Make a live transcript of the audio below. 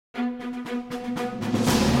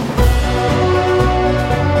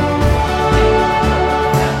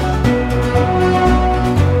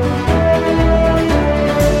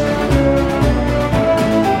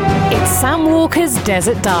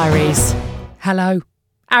Desert Diaries. Hello,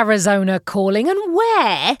 Arizona calling. And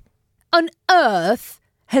where on earth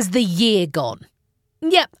has the year gone?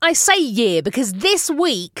 Yep, I say year because this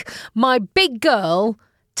week my big girl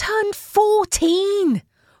turned 14.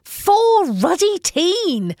 Ruddy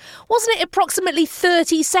teen. Wasn't it approximately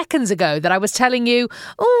 30 seconds ago that I was telling you,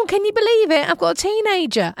 oh, can you believe it? I've got a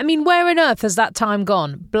teenager. I mean, where on earth has that time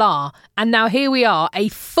gone? Blah. And now here we are, a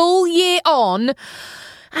full year on,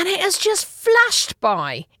 and it has just flashed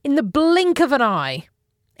by in the blink of an eye.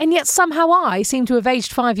 And yet somehow I seem to have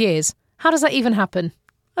aged 5 years. How does that even happen?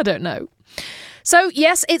 I don't know. So,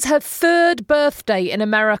 yes, it's her third birthday in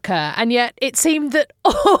America, and yet it seemed that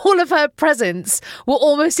all of her presents were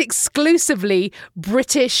almost exclusively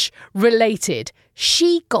British-related.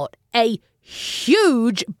 She got a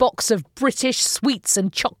huge box of British sweets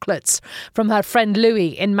and chocolates from her friend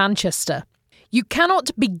Louis in Manchester. You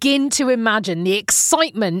cannot begin to imagine the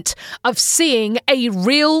excitement of seeing a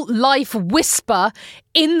real-life whisper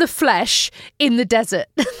in the flesh in the desert.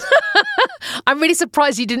 I'm really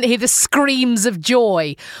surprised you didn't hear the screams of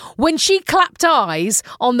joy. When she clapped eyes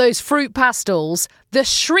on those fruit pastels, the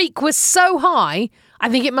shriek was so high, I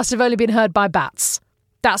think it must have only been heard by bats.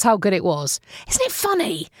 That's how good it was. Isn't it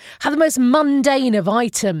funny how the most mundane of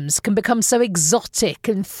items can become so exotic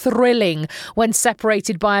and thrilling when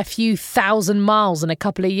separated by a few thousand miles in a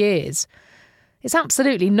couple of years? It's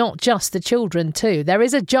absolutely not just the children too. There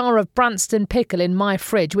is a jar of Branston pickle in my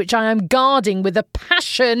fridge which I am guarding with a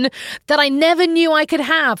passion that I never knew I could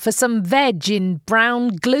have for some veg in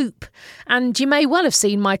brown gloop. And you may well have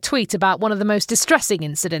seen my tweet about one of the most distressing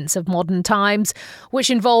incidents of modern times, which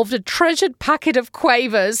involved a treasured packet of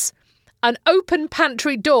Quavers, an open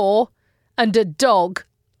pantry door, and a dog.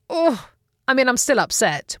 Oh, I mean, I'm still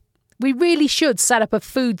upset. We really should set up a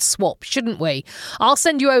food swap, shouldn't we? I'll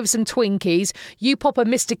send you over some Twinkies. You pop a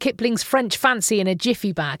Mr. Kipling's French Fancy in a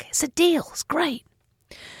jiffy bag. It's a deal. It's great.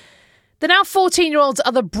 The now 14-year-old's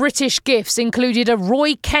other British gifts included a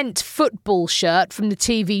Roy Kent football shirt from the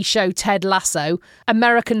TV show Ted Lasso.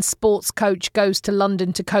 American sports coach goes to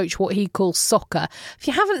London to coach what he calls soccer. If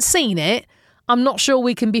you haven't seen it, I'm not sure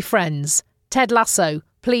we can be friends. Ted Lasso.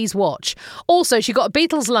 Please watch. Also, she got a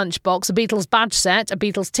Beatles lunchbox, a Beatles badge set, a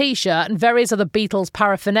Beatles t-shirt and various other Beatles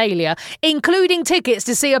paraphernalia, including tickets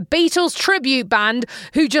to see a Beatles tribute band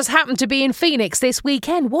who just happened to be in Phoenix this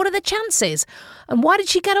weekend. What are the chances? And why did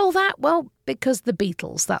she get all that? Well, because the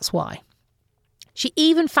Beatles, that's why. She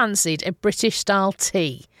even fancied a British-style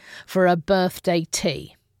tea for her birthday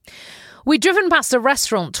tea. We'd driven past a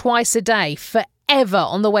restaurant twice a day forever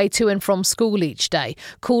on the way to and from school each day,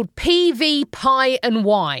 called PV Pie and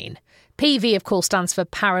Wine. PV, of course, stands for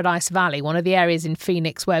Paradise Valley, one of the areas in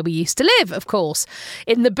Phoenix where we used to live, of course,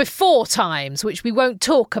 in the before times, which we won't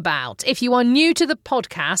talk about. If you are new to the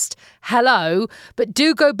podcast, hello, but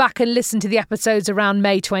do go back and listen to the episodes around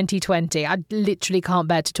May 2020. I literally can't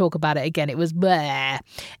bear to talk about it again. It was bleh.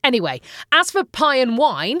 Anyway, as for pie and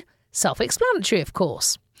wine, self-explanatory, of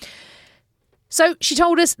course. So she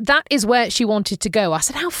told us that is where she wanted to go. I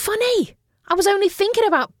said, how funny. I was only thinking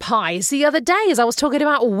about pies the other day as I was talking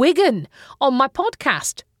about Wigan on my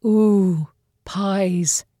podcast. Ooh,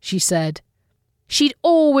 pies, she said. She'd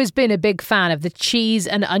always been a big fan of the cheese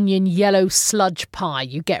and onion yellow sludge pie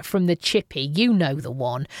you get from the Chippy. You know the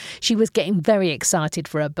one. She was getting very excited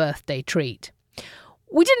for her birthday treat.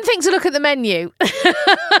 We didn't think to look at the menu.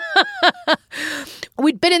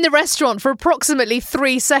 We'd been in the restaurant for approximately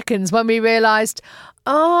 3 seconds when we realised,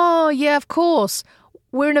 oh, yeah, of course,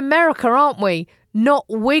 we're in America, aren't we? Not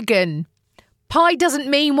Wigan. Pie doesn't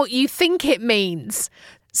mean what you think it means.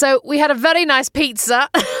 So we had a very nice pizza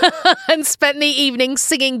and spent the evening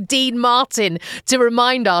singing Dean Martin to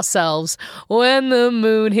remind ourselves, when the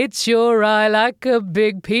moon hits your eye like a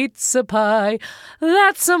big pizza pie,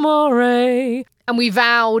 that's amore. And we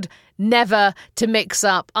vowed never to mix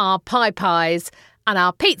up our pies and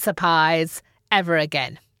our pizza pies ever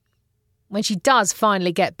again. When she does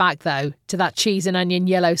finally get back, though, to that cheese and onion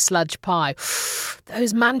yellow sludge pie,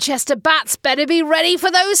 those Manchester bats better be ready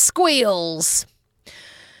for those squeals.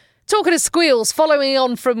 Talking of squeals, following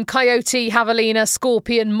on from coyote, javelina,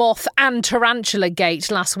 scorpion, moth and tarantula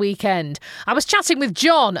gate last weekend, I was chatting with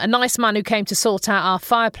John, a nice man who came to sort out our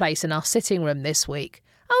fireplace in our sitting room this week.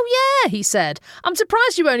 Oh, yeah, he said. I'm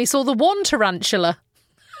surprised you only saw the one tarantula.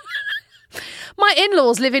 My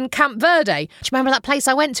in-laws live in Camp Verde. Do you remember that place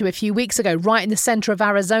I went to a few weeks ago, right in the centre of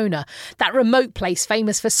Arizona? That remote place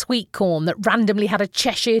famous for sweet corn that randomly had a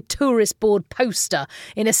Cheshire tourist board poster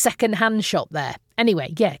in a second-hand shop there.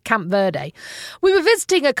 Anyway, yeah, Camp Verde. We were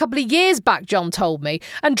visiting a couple of years back, John told me,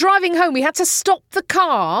 and driving home we had to stop the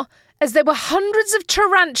car as there were hundreds of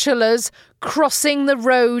tarantulas crossing the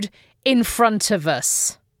road in front of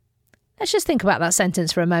us. Let's just think about that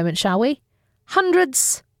sentence for a moment, shall we?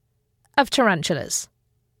 Hundreds of tarantulas.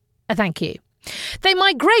 Thank you. They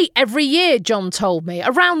migrate every year, John told me,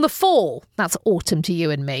 around the fall, that's autumn to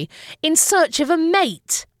you and me, in search of a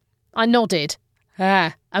mate. I nodded,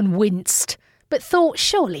 and winced, but thought,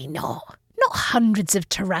 surely not hundreds of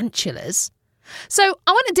tarantulas. So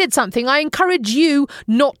I went and did something I encourage you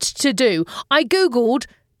not to do. I Googled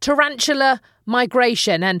tarantula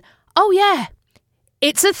migration and, oh yeah,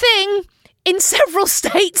 it's a thing. In several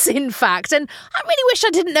states, in fact, and I really wish I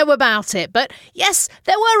didn't know about it. But yes,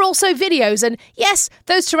 there were also videos, and yes,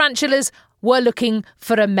 those tarantulas were looking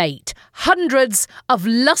for a mate. Hundreds of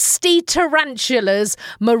lusty tarantulas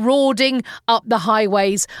marauding up the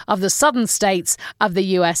highways of the southern states of the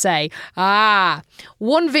USA.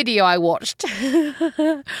 One video I watched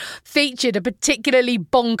featured a particularly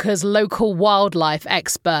bonkers local wildlife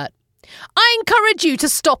expert. I encourage you to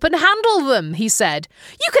stop and handle them, he said.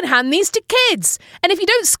 You can hand these to kids, and if you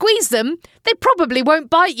don't squeeze them, they probably won't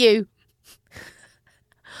bite you.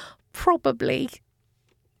 Probably.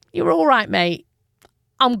 You're all right, mate.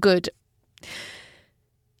 I'm good.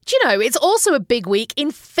 Do you know, it's also a big week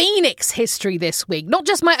in Phoenix history this week, not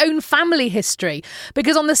just my own family history,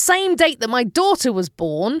 because on the same date that my daughter was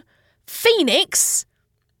born, Phoenix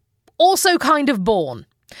also kind of born.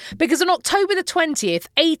 Because on October the 20th,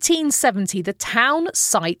 1870, the town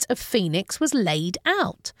site of Phoenix was laid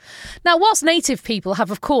out. Now, whilst native people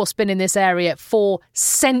have, of course, been in this area for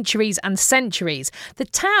centuries and centuries, the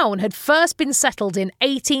town had first been settled in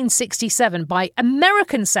 1867 by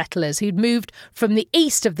American settlers who'd moved from the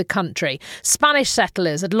east of the country. Spanish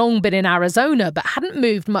settlers had long been in Arizona, but hadn't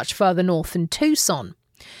moved much further north than Tucson.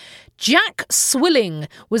 Jack Swilling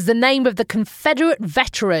was the name of the Confederate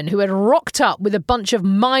veteran who had rocked up with a bunch of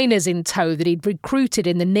miners in tow that he'd recruited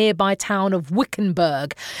in the nearby town of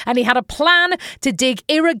Wickenburg, and he had a plan to dig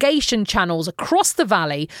irrigation channels across the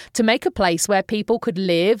valley to make a place where people could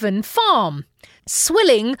live and farm.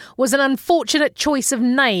 Swilling was an unfortunate choice of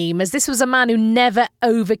name, as this was a man who never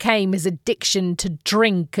overcame his addiction to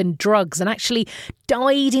drink and drugs and actually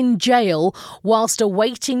died in jail whilst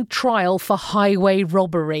awaiting trial for highway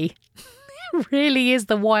robbery. It really is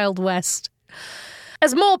the Wild West.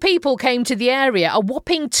 As more people came to the area, a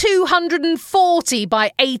whopping 240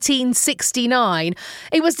 by 1869,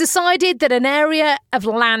 it was decided that an area of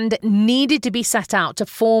land needed to be set out to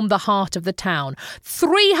form the heart of the town.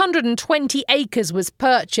 320 acres was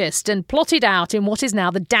purchased and plotted out in what is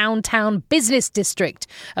now the downtown business district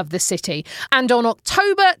of the city. And on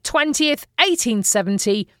October 20th,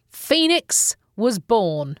 1870, Phoenix was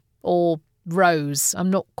born. Or rose. I'm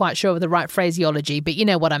not quite sure of the right phraseology, but you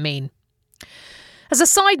know what I mean. As a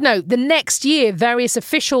side note, the next year, various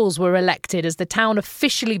officials were elected as the town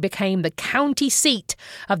officially became the county seat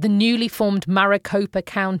of the newly formed Maricopa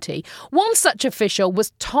County. One such official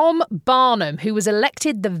was Tom Barnum, who was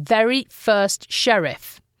elected the very first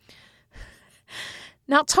sheriff.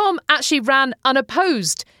 Now, Tom actually ran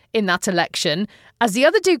unopposed in that election, as the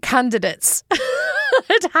other two candidates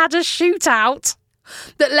had a shootout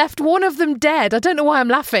that left one of them dead. I don't know why I'm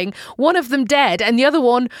laughing. One of them dead and the other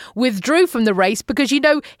one withdrew from the race because,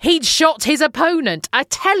 he'd shot his opponent. I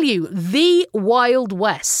tell you, the Wild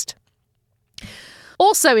West.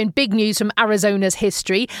 Also in big news from Arizona's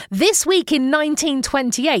history, this week in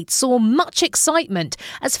 1928 saw much excitement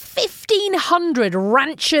as 1,500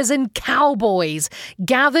 ranchers and cowboys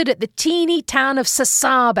gathered at the teeny town of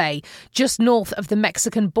Sasabe, just north of the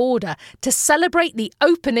Mexican border, to celebrate the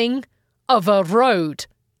opening of a road.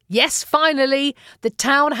 Yes, finally, the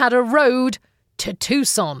town had a road to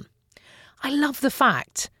Tucson. I love the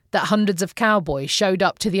fact that hundreds of cowboys showed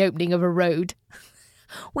up to the opening of a road.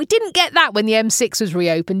 We didn't get that when the M6 was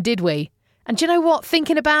reopened, did we? And do you know what?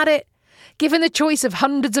 Thinking about it, given the choice of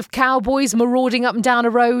hundreds of cowboys marauding up and down a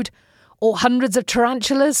road or hundreds of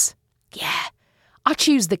tarantulas, I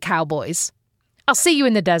choose the cowboys. I'll see you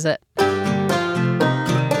in the desert.